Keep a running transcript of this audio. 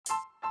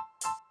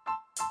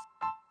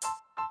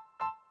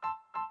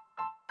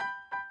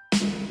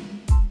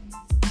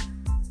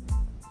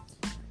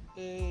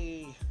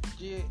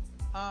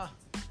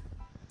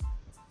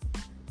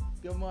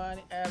Good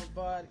morning,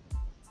 everybody.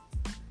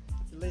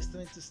 You're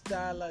listening to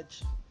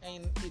Stylogy,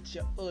 and it's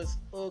your us,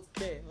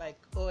 okay, like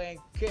O and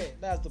K.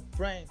 That's the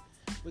brain.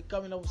 We're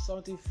coming up with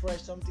something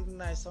fresh, something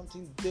nice,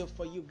 something good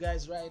for you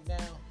guys right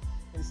now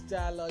in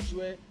Stylogy,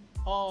 where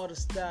all the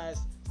styles,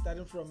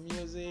 starting from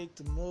music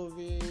to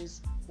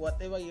movies,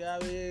 whatever you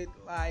have it,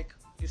 like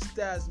your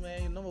stars,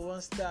 man, your number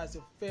one stars,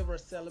 your favorite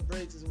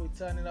celebrities, we're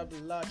turning up the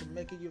lot and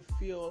making you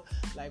feel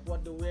like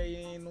what they're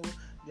wearing,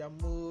 their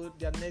mood,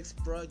 their next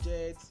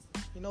project,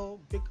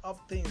 big up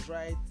things,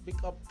 right? Big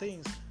up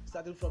things.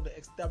 Starting from the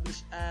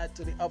established art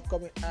to the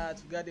upcoming art,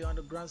 we got the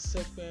underground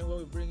segment where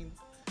we bring in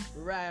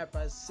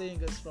rappers,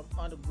 singers from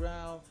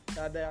underground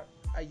that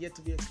are yet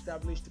to be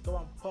established to come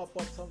and pop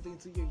up something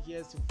to your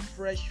ears, to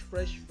fresh,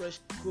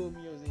 cool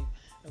music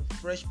and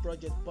fresh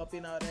projects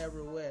popping out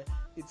everywhere.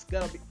 It's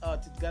gonna be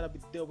art, it's gonna be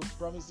dope. We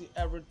promise you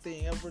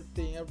everything's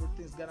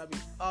gonna be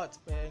art,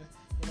 man.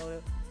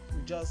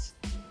 We just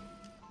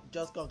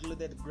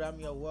concluded the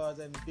Grammy Awards,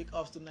 and big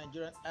ups to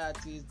Nigerian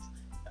artists,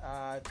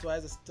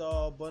 Twice a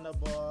Star, Burna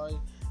Boy,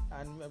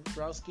 and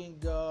Brown Skin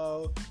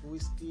Girl,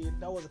 Whiskey.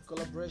 That was a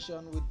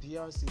collaboration with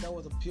Beyonce. That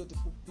was a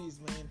beautiful piece,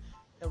 man.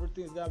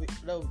 Everything's gonna be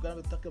love. We're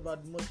gonna be talking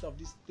about most of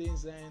these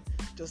things, and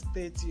just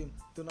stay tuned.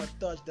 Do not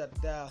touch that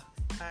dial.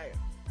 I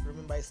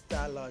remember it's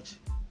Stylogy,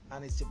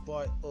 and it's your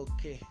boy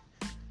OK.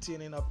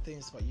 Tuning up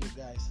things for you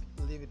guys.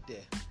 Leave it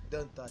there.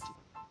 Don't touch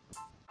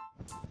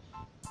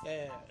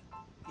it.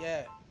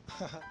 Yeah.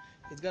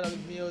 It's gonna be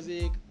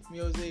music.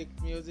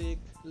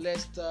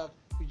 Let's talk.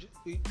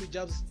 We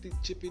just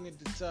chipping in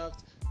the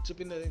talks,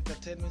 chipping the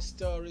entertainment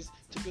stories,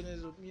 chipping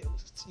in the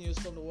news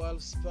from the world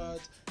of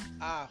sports.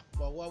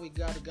 But what we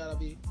gotta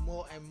be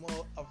more and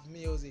more of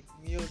music.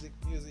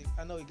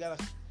 I know you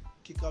gotta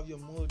kick off your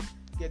mood,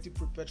 get you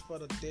prepared for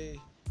the day.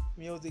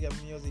 Music,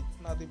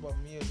 nothing but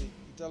music.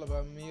 It's all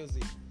about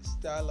music.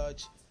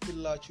 Stylogy, we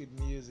launch with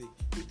music,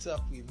 we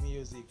talk with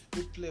music,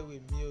 we play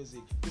with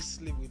music, we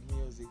sleep with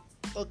music.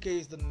 Okay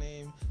is the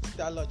name,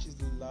 Stylogy is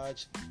the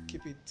lodge.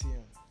 Keep it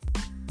tuned.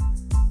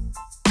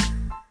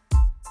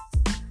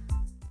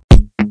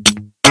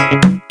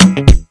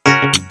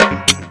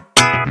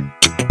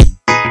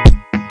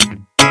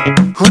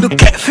 Who do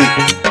cafe?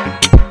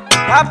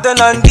 I've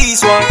done on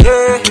this one,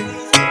 yeah.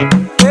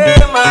 Hey,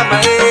 mama,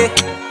 hey,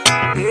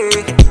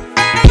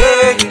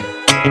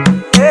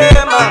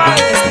 mama,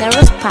 It's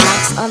Nero's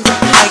Parks on the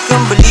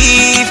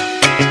beat.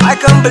 I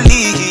can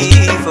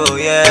believe, oh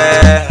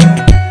yeah.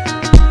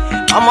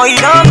 Mama, you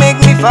don't make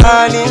me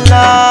fall in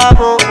love,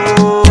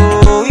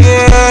 oh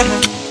yeah.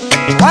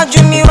 Watch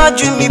me,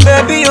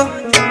 baby, yo.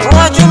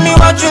 Watch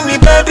me,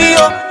 baby,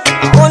 yo.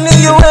 Only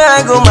you where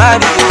I go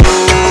marry,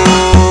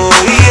 oh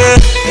yeah.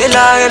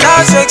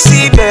 Ella,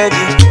 sexy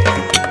baby.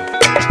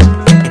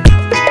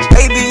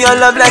 Baby, your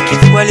love like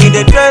if you only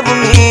the drive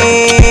me.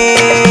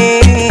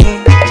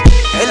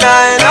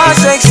 Ella,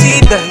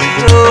 sexy baby,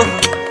 oh.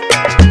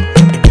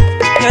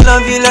 Your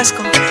love you, let's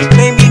go.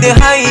 Baby, they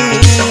hide me.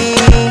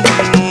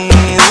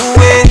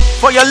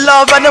 For your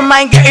love, I don't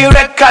mind getting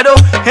red card.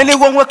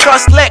 Anyone will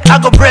cross leg, I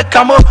go break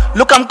camo.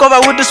 Look, I'm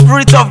covered with the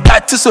spirit of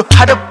that too. So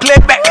had to play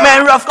back,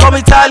 man, rough, come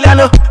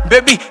Italiano.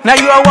 Baby, now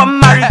you are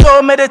one married. Go,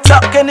 made it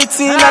talk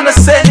anything, and I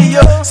said yo.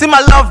 See my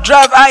love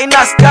drive, I in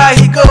the sky,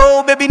 he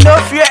go. Baby, no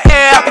fear,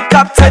 air, I be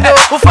captain.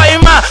 Oh, for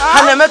him,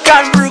 and I'm a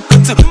can rook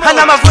too. And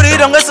I'm a foot,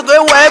 don't go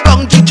away,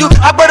 bang juju.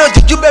 I bought a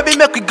juju, baby,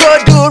 make we go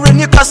do.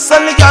 Renew, cause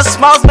only your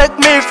smiles make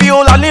me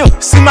feel all new.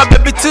 See my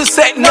baby too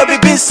set, no be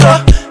been so.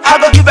 I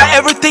go give her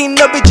everything,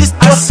 no be just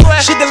I swear.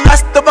 She the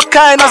last of a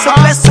kind, I so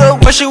bless her.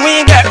 When she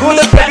win that who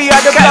the baby I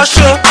the blush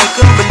her.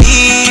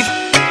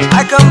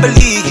 I can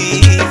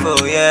believe,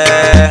 oh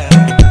yeah.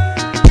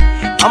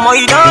 Mama,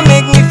 you don't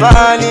make me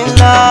fall in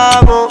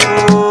love,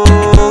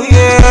 oh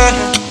yeah.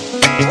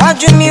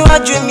 Watch me,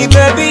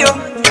 baby, yo.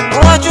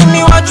 Watch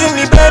me,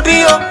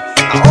 baby, yo.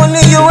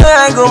 Only you where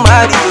I go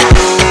marry,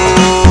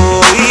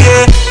 oh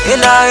yeah.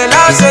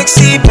 Ella,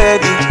 sexy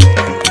baby.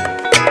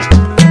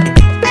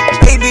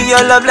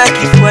 Your love like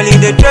if you only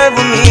the drive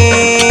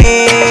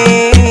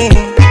me.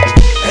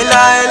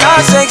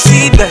 Ella,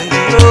 sexy baby,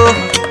 oh.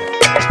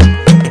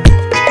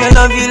 Your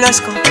love you,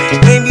 let's go.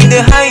 Baby, they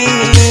hide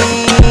me.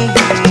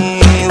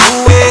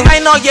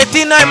 I know you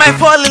think I might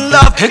fall in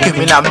love. Hey, give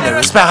me that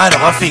respect, I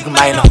don't feel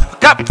my love.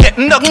 Cap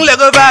getting nothing like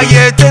a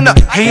variety.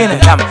 Hey,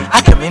 and I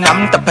give me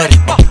that the berry.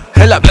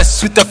 Hella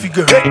blessed with a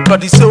figure eight,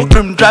 body so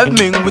cream drive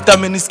me with a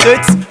mini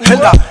skirts.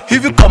 Hella, if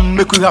you come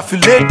make we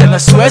affiliate, then I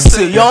swear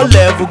say your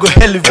level go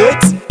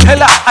elevate.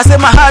 Hella, I say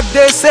my heart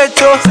they set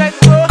oh,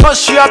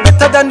 cause you are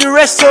better than the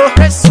rest oh.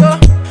 I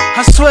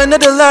swear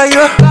not a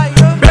liar,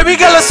 baby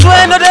girl I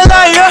swear not a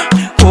liar.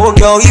 Oh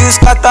girl you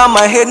scatter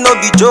my head no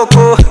be joke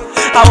oh.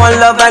 I want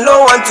love I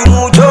don't want to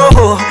move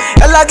oh.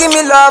 Hella give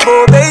me love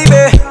oh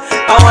baby.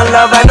 I want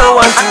love I don't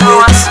want to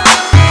wait.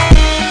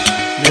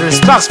 The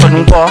response for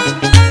me boy.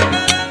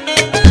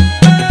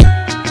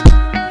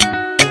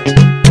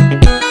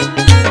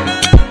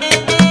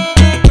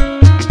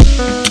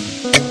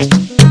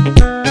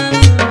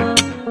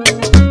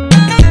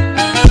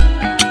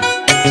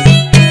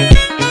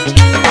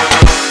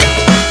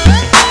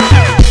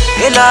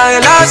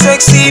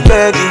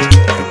 baby.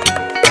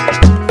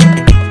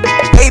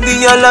 Baby,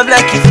 your love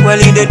like if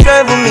well in the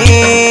drive me.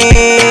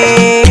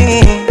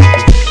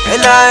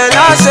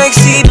 Ella,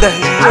 sexy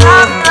baby.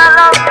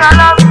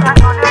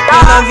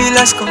 La vie,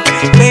 let's go.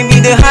 Baby,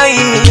 they hide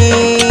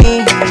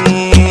me.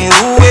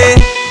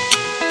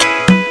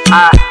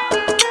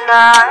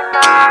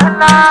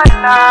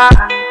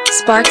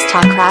 Sparks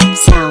Talk Rap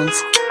Sounds.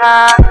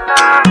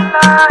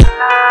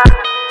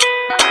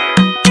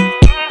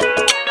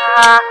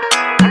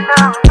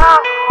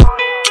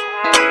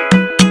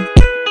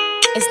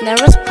 It's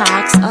Neros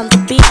Parks on the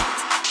beat.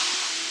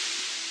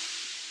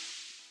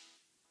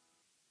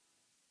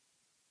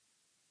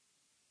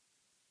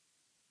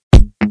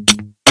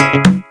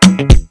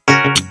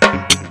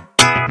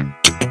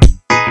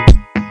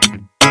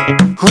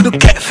 Who do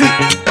cafe?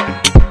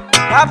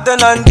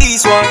 Captain on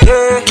this one,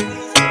 yeah.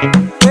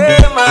 Hey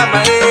mama,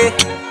 hey.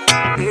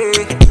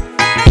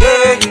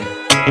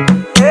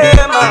 Hey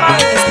mama,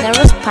 hey. It's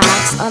Neros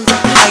Parks on the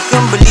beat.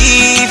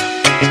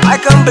 I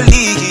can't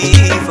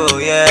believe, oh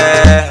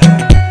yeah.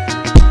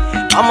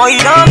 Mama,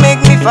 you don't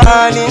make me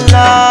fall in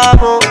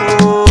love,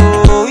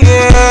 oh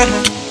yeah.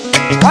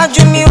 Watch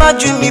me,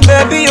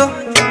 baby, yo.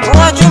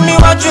 Watch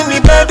me,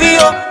 baby,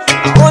 yo.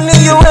 Only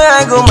you where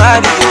I go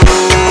mad,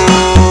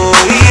 oh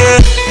yeah.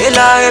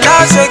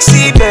 Ella,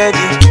 sexy baby.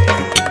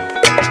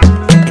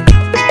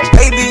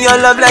 Baby, your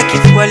love like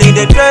if well in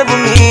the drive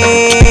me.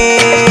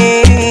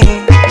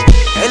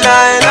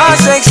 Ella,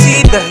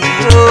 sexy baby,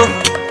 oh.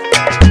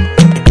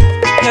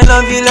 Your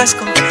love, let's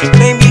go.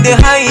 Baby, they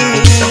hide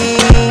me.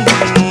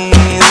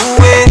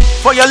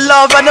 For your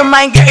love, I don't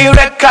mind getting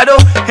record.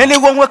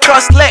 Anyone will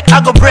cross leg,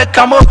 I go break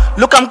camo.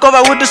 Look, I'm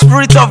covered with the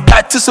spirit of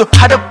that too. So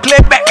had a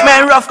playback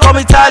man, rough,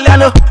 come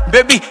Italiano.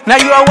 Baby, now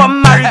you are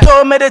one married.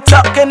 Go, made it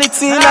talk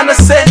anything and I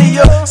said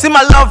yo. See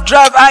my love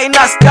drive, I in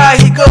the sky,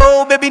 he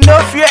go. Baby, no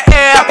fear,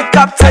 air, I be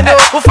captain.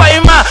 Who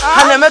find my,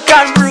 and I'm a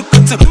can rook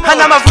too.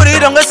 And I'm a food,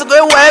 don't go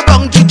go away,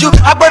 bang juju.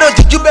 I got a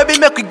juju, baby,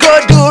 make we go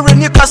do.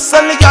 Renew, cause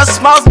only your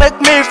smiles make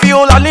me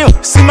feel all new.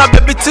 See my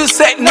baby too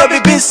set, no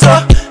be so.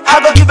 I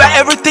go give her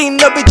everything,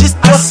 no be just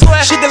I swear.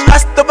 She the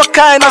last of a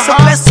kind, I'm so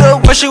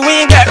blessed. When she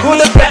win that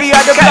hula, baby,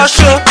 I the blush.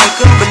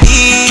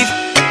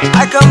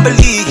 I can't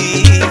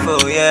believe,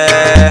 oh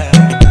yeah.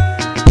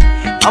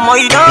 Mama,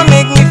 you don't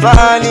make me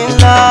fall in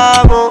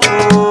love,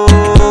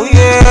 oh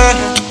yeah.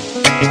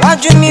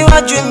 Watch me,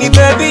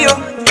 baby, yo.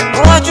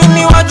 Watch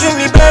me,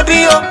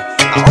 baby, yo.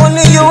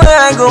 Only you where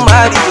I go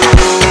mad,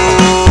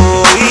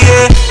 oh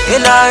yeah.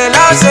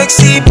 Ella,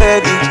 sexy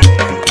baby.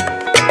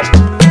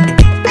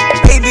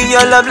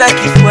 Your love like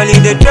if well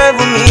in the drive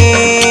me.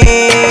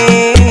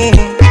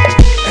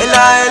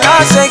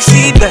 Ella,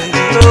 sexy baby,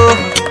 oh.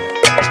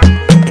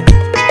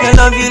 Your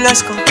love,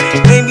 let's go.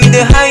 Baby,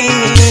 they hide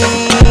me.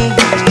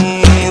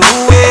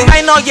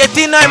 I know you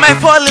think I might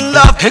fall in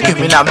love. Hey, give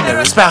me that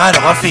respect, I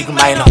don't feel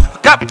mine.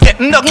 Cap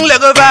getting nothing like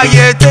a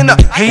variety.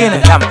 Hey,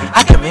 and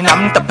I can mean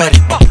I'm the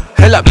petty.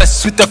 Hella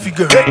blessed with a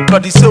figure eight,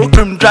 body so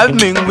cream drive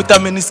me with a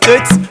mini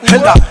skirts.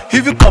 Hella,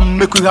 if you come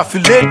make we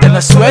affiliate, then I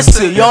swear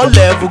say your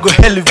level go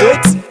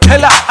elevate.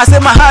 Hella, I say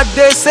my heart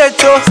they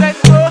set yo,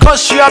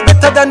 cause you are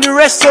better than the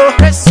rest so.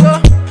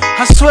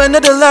 I swear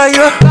not a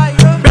liar,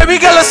 baby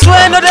girl I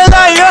swear not a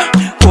liar.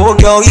 Oh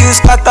girl, you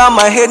scatter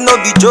my head, no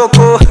be joke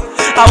oh.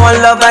 I want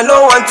love, I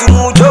don't want to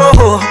move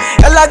oh.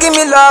 Ella give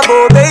me love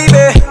oh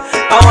baby.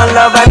 I want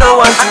love, I don't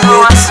want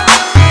to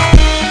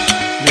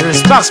wait. There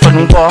is plans for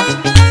me boy.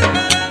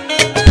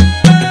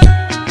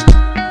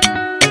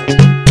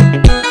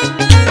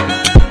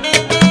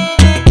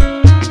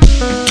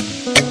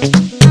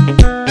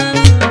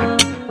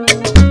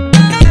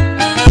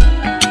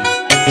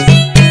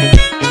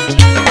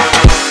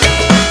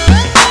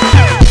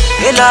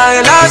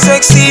 Ella,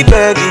 sexy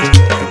baby.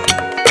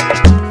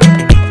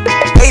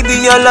 Baby,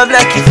 your love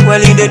like if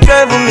well in the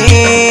drive me.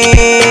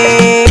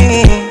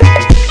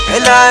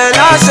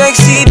 Ella,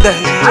 sexy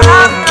baby.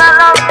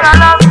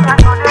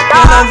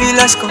 Love,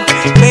 let's go.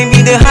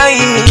 Baby, they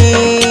hide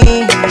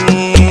me.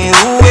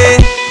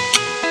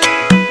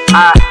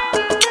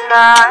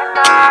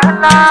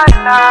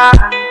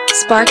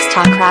 Sparks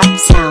Talk Rap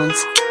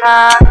Sounds.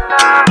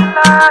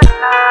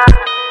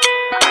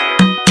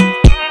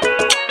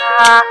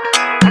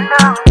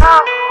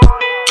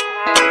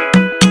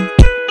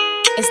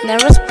 It's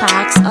Neros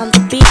Parks on the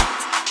beat.